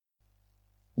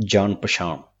ਜਾਣ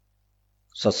ਪਛਾਣ।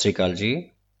 ਸਤਿ ਸ੍ਰੀ ਅਕਾਲ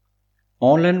ਜੀ।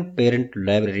 ਆਨਲਾਈਨ ਪੇਰੈਂਟ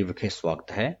ਲਾਇਬ੍ਰੇਰੀ ਵਿਖੇ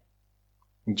ਸਵਾਗਤ ਹੈ,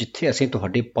 ਜਿੱਥੇ ਅਸੀਂ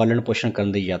ਤੁਹਾਡੀ ਪਾਲਣ ਪੋਸ਼ਣ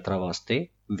ਕਰਨ ਦੀ ਯਾਤਰਾ ਵਾਸਤੇ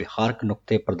ਵਿਹਾਰਕ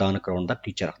ਨੁਕਤੇ ਪ੍ਰਦਾਨ ਕਰਾਉਣ ਦਾ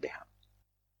ਟੀਚਾ ਰੱਖਦੇ ਹਾਂ।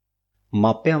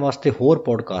 ਮਾਪਿਆਂ ਵਾਸਤੇ ਹੋਰ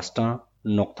ਪੋਡਕਾਸਟਾਂ,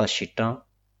 ਨੁਕਤਾ ਸ਼ੀਟਾਂ,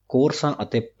 ਕੋਰਸਾਂ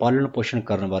ਅਤੇ ਪਾਲਣ ਪੋਸ਼ਣ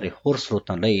ਕਰਨ ਬਾਰੇ ਹੋਰ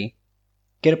ਸਰੋਤਾਂ ਲਈ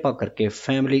ਕਿਰਪਾ ਕਰਕੇ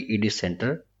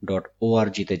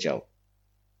familyedcenter.org ਤੇ ਜਾਓ,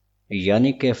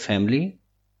 ਯਾਨੀ ਕਿ family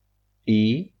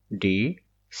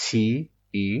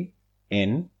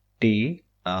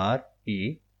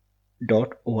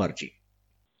EDCENTRE.org।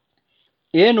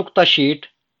 ਇਹ ਨੁਕਤਾ sheet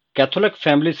Catholic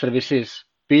family services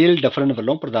peel ਡਫਰਨ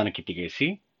ਵੱਲੋਂ ਪ੍ਰਦਾਨ ਕੀਤੀ ਗਈ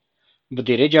ਸੀ।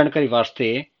 ਵਧੇਰੇ ਜਾਣਕਾਰੀ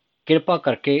ਵਾਸਤੇ ਕਿਰਪਾ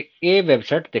ਕਰਕੇ ਇਹ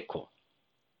ਵੈਬਸਾਈਟ ਦੇਖੋ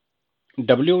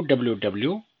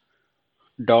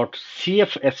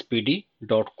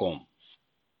www.cfspd.com।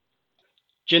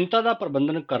 ਚਿੰਤਾ ਦਾ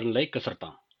ਪ੍ਰਬੰਧਨ ਕਰਨ ਲਈ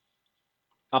ਕਸਰਤਾਂ।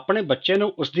 ਆਪਣੇ ਬੱਚੇ ਨੂੰ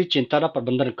ਉਸ ਦੀ ਚਿੰਤਾ ਦਾ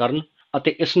ਪ੍ਰਬੰਧਨ ਕਰਨ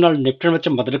ਅਤੇ ਇਸ ਨਾਲ ਨਿਪਟਣ ਵਿੱਚ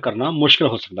ਮਦਦ ਕਰਨਾ ਮੁਸ਼ਕਲ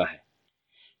ਹੋ ਸਕਦਾ ਹੈ।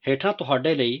 ਹੇਠਾਂ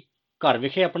ਤੁਹਾਡੇ ਲਈ ਘਰ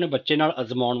ਵਿਖੇ ਆਪਣੇ ਬੱਚੇ ਨਾਲ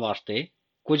ਅਜ਼ਮਾਉਣ ਵਾਸਤੇ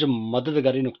ਕੁਝ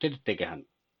ਮਦਦਗਾਰੀ ਨੁਕਤੇ ਦਿੱਤੇ ਗਏ ਹਨ।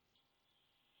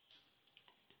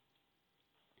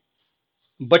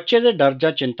 ਬੱਚੇ ਦੇ ਡਰ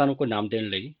ਜਾਂ ਚਿੰਤਾ ਨੂੰ ਕੋਈ ਨਾਮ ਦੇਣ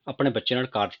ਲਈ ਆਪਣੇ ਬੱਚੇ ਨਾਲ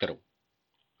ਕਾਰਜ ਕਰੋ।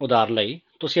 ਉਦਾਹਰਨ ਲਈ,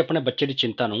 ਤੁਸੀਂ ਆਪਣੇ ਬੱਚੇ ਦੀ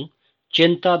ਚਿੰਤਾ ਨੂੰ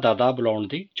ਚਿੰਤਾ ਦਾਦਾ ਬੁਲਾਉਣ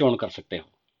ਦੀ ਚੋਣ ਕਰ ਸਕਦੇ ਹੋ।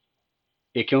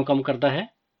 ਇਹ ਕਿਉਂ ਕੰਮ ਕਰਦਾ ਹੈ?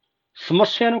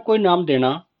 ਸਮੱਸਿਆ ਨੂੰ ਕੋਈ ਨਾਮ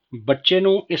ਦੇਣਾ ਬੱਚੇ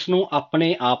ਨੂੰ ਇਸ ਨੂੰ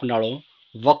ਆਪਣੇ ਆਪ ਨਾਲੋਂ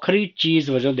ਵੱਖਰੀ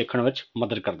ਚੀਜ਼ ਵਜੋਂ ਦੇਖਣ ਵਿੱਚ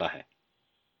ਮਦਦ ਕਰਦਾ ਹੈ।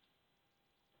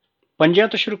 ਪੰਜਿਆਂ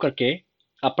ਤੋਂ ਸ਼ੁਰੂ ਕਰਕੇ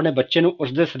ਆਪਣੇ ਬੱਚੇ ਨੂੰ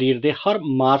ਉਸਦੇ ਸਰੀਰ ਦੇ ਹਰ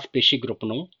ਮਾਸਪੇਸ਼ੀ ਗਰੁੱਪ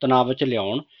ਨੂੰ ਤਣਾਅ ਵਿੱਚ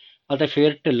ਲਿਆਉਣ ਅਤੇ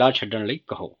ਫਿਰ ਢਿੱਲਾ ਛੱਡਣ ਲਈ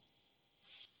ਕਹੋ।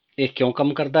 ਇਹ ਕਿਉਂ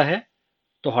ਕੰਮ ਕਰਦਾ ਹੈ?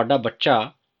 ਤੁਹਾਡਾ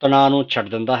ਬੱਚਾ ਤਣਾਅ ਨੂੰ ਛੱਡ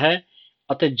ਦਿੰਦਾ ਹੈ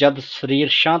ਅਤੇ ਜਦ ਸਰੀਰ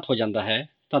ਸ਼ਾਂਤ ਹੋ ਜਾਂਦਾ ਹੈ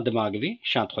ਤਾਂ ਦਿਮਾਗ ਵੀ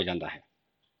ਸ਼ਾਂਤ ਹੋ ਜਾਂਦਾ ਹੈ।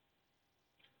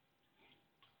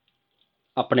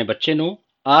 ਆਪਣੇ ਬੱਚੇ ਨੂੰ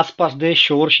ਆਸ-ਪਾਸ ਦੇ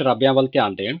ਸ਼ੋਰ ਸ਼ਰਾਬਿਆਂ ਵੱਲ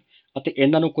ਧਿਆਨ ਦੇਣ ਅਤੇ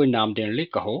ਇਹਨਾਂ ਨੂੰ ਕੋਈ ਨਾਮ ਦੇਣ ਲਈ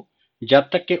ਕਹੋ ਜਦ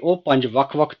ਤੱਕ ਕਿ ਉਹ 5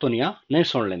 ਵੱਖ-ਵੱਖ ਧੁਨੀਆਂ ਨਹੀਂ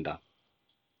ਸੁਣ ਲੈਂਦਾ।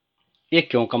 ਇਹ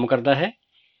ਕਿਉਂ ਕੰਮ ਕਰਦਾ ਹੈ?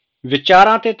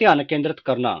 ਵਿਚਾਰਾਂ ਤੇ ਧਿਆਨ ਕੇਂਦਰਿਤ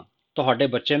ਕਰਨਾ ਤੁਹਾਡੇ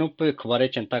ਬੱਚੇ ਨੂੰ ਭਵਿੱਖ ਬਾਰੇ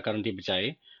ਚਿੰਤਾ ਕਰਨ ਦੀ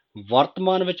ਬਜਾਏ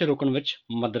ਵਰਤਮਾਨ ਵਿੱਚ ਰੁਕਣ ਵਿੱਚ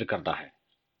ਮਦਦ ਕਰਦਾ ਹੈ।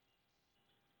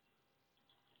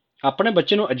 ਆਪਣੇ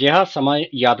ਬੱਚੇ ਨੂੰ ਅਜਿਹਾ ਸਮਾਂ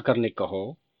ਯਾਦ ਕਰਨ ਲਈ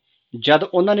ਕਹੋ ਜਦ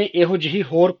ਉਹਨਾਂ ਨੇ ਇਹੋ ਜਿਹੀ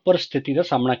ਹੋਰ ਪਰਿਸਥਿਤੀ ਦਾ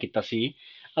ਸਾਹਮਣਾ ਕੀਤਾ ਸੀ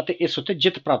ਅਤੇ ਇਸ ਉੱਤੇ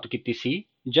ਜਿੱਤ ਪ੍ਰਾਪਤ ਕੀਤੀ ਸੀ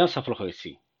ਜਾਂ ਸਫਲ ਹੋਏ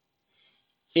ਸੀ।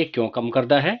 ਇਹ ਕਿਉਂ ਕੰਮ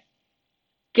ਕਰਦਾ ਹੈ?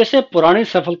 ਕਿਸੇ ਪੁਰਾਣੀ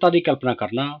ਸਫਲਤਾ ਦੀ ਕਲਪਨਾ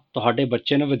ਕਰਨਾ ਤੁਹਾਡੇ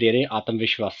ਬੱਚੇ ਨੂੰ ਵਧੇਰੇ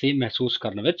ਆਤਮ-ਵਿਸ਼ਵਾਸੀ ਮਹਿਸੂਸ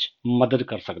ਕਰਨ ਵਿੱਚ ਮਦਦ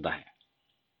ਕਰ ਸਕਦਾ ਹੈ।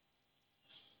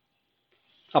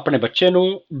 ਆਪਣੇ ਬੱਚੇ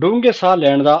ਨੂੰ ਡੂੰਘੇ ਸਾਹ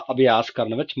ਲੈਣ ਦਾ ਅਭਿਆਸ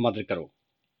ਕਰਨ ਵਿੱਚ ਮਦਦ ਕਰੋ।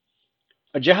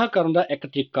 ਅਜਿਹਾ ਕਰਨ ਦਾ ਇੱਕ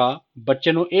ਤਰੀਕਾ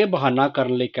ਬੱਚੇ ਨੂੰ ਇਹ ਬਹਾਨਾ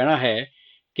ਕਰਨ ਲਈ ਕਹਿਣਾ ਹੈ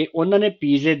ਕਿ ਉਹਨਾਂ ਨੇ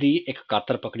ਪੀਜ਼ੇ ਦੀ ਇੱਕ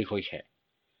ਕਾਤਰ ਪਕੜੀ ਹੋਈ ਹੈ।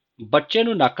 ਬੱਚੇ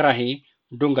ਨੂੰ ਨੱਕ ਰਾਹੀਂ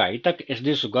ਡੂੰਘਾਈ ਤੱਕ ਇਸ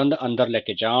ਦੀ ਸੁਗੰਧ ਅੰਦਰ ਲੈ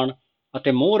ਕੇ ਜਾਣ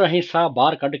ਅਤੇ ਮੂੰਹ ਰਾਹੀਂ ਸਾਹ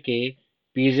ਬਾਹਰ ਕੱਢ ਕੇ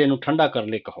ਪੀਜ਼ੇ ਨੂੰ ਠੰਡਾ ਕਰਨ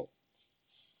ਲਈ ਕਹੋ।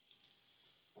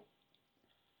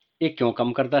 ਇਹ ਕਿਉਂ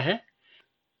ਕੰਮ ਕਰਦਾ ਹੈ?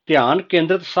 ਧਿਆਨ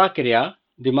ਕੇਂਦਰਿਤ ਸਾਹ ਕਿਰਿਆ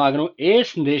ਦਿਮਾਗ ਨੂੰ ਇਹ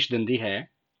ਸੰਦੇਸ਼ ਦਿੰਦੀ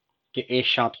ਹੈ ਕਿ ਇਹ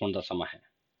ਸ਼ਾਂਤ ਹੋਣ ਦਾ ਸਮਾਂ ਹੈ।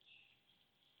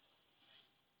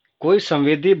 ਕੋਈ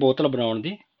ਸੰਵੇਦੀ ਬੋਤਲ ਬਣਾਉਣ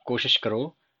ਦੀ ਕੋਸ਼ਿਸ਼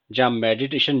ਕਰੋ ਜਾਂ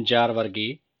ਮੈਡੀਟੇਸ਼ਨ ਜਾਰ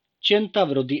ਵਰਗੀ ਚਿੰਤਾ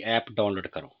ਵਿਰੋਧੀ ਐਪ ਡਾਊਨਲੋਡ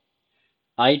ਕਰੋ।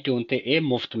 iTunes ਤੇ ਇਹ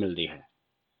ਮੁਫਤ ਮਿਲਦੀ ਹੈ।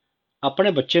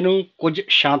 ਆਪਣੇ ਬੱਚੇ ਨੂੰ ਕੁਝ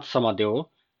ਸ਼ਾਂਤ ਸਮਾਂ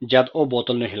ਦਿਓ ਜਦ ਉਹ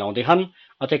ਬੋਤਲ ਨੂੰ ਹਿਲਾਉਂਦੇ ਹਨ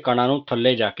ਅਤੇ ਕਣਾਂ ਨੂੰ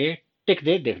ਥੱਲੇ ਜਾ ਕੇ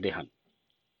ਟਿਕਦੇ ਦੇਖਦੇ ਹਨ।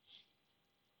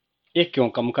 ਇਹ ਕਿਉਂ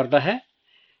ਕੰਮ ਕਰਦਾ ਹੈ?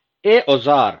 ਇਹ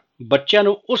ਔਜ਼ਾਰ ਬੱਚਿਆਂ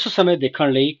ਨੂੰ ਉਸ ਸਮੇਂ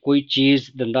ਦੇਖਣ ਲਈ ਕੋਈ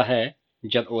ਚੀਜ਼ ਦਿੰਦਾ ਹੈ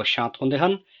ਜਦ ਉਹ ਸ਼ਾਂਤ ਹੁੰਦੇ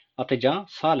ਹਨ ਅਤੇ ਜਾਂ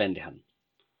ਸਾਹ ਲੈਂਦੇ ਹਨ।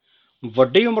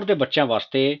 ਵੱਡੀ ਉਮਰ ਦੇ ਬੱਚਿਆਂ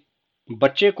ਵਾਸਤੇ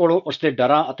ਬੱਚੇ ਕੋਲੋਂ ਉਸਦੇ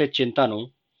ਡਰਾਂ ਅਤੇ ਚਿੰਤਾ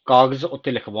ਨੂੰ ਕਾਗਜ਼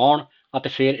ਉੱਤੇ ਲਿਖਵਾਉਣ ਅਤੇ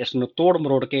ਫਿਰ ਇਸ ਨੂੰ ਤੋੜ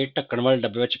ਮਰੋੜ ਕੇ ਢੱਕਣ ਵਾਲੇ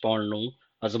ਡੱਬੇ ਵਿੱਚ ਪਾਉਣ ਨੂੰ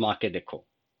ਅਜ਼ਮਾ ਕੇ ਦੇਖੋ।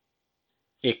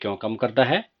 ਇਹ ਕਿਉਂ ਕੰਮ ਕਰਦਾ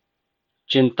ਹੈ?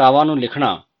 ਚਿੰਤਾਵਾਂ ਨੂੰ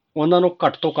ਲਿਖਣਾ ਉਹਨਾਂ ਨੂੰ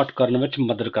ਘੱਟ ਤੋਂ ਘੱਟ ਕਰਨ ਵਿੱਚ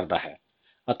ਮਦਦ ਕਰਦਾ ਹੈ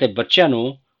ਅਤੇ ਬੱਚਿਆਂ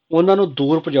ਨੂੰ ਉਹਨਾਂ ਨੂੰ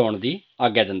ਦੂਰ ਭਜਾਉਣ ਦੀ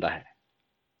ਆਗਿਆ ਦਿੰਦਾ ਹੈ।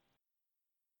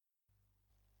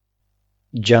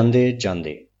 ਜਾਂਦੇ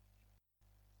ਜਾਂਦੇ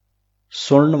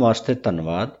ਸੁਣਨ ਵਾਸਤੇ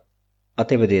ਧੰਨਵਾਦ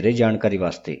ਅਤੇ ਵਧੇਰੇ ਜਾਣਕਾਰੀ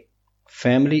ਵਾਸਤੇ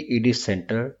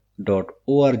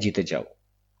familyedcenter.org ਤੇ ਜਾਓ,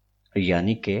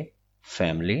 ਯਾਨੀ ਕਿ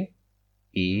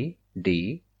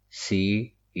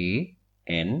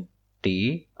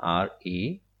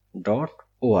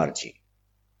familyedcenter.org।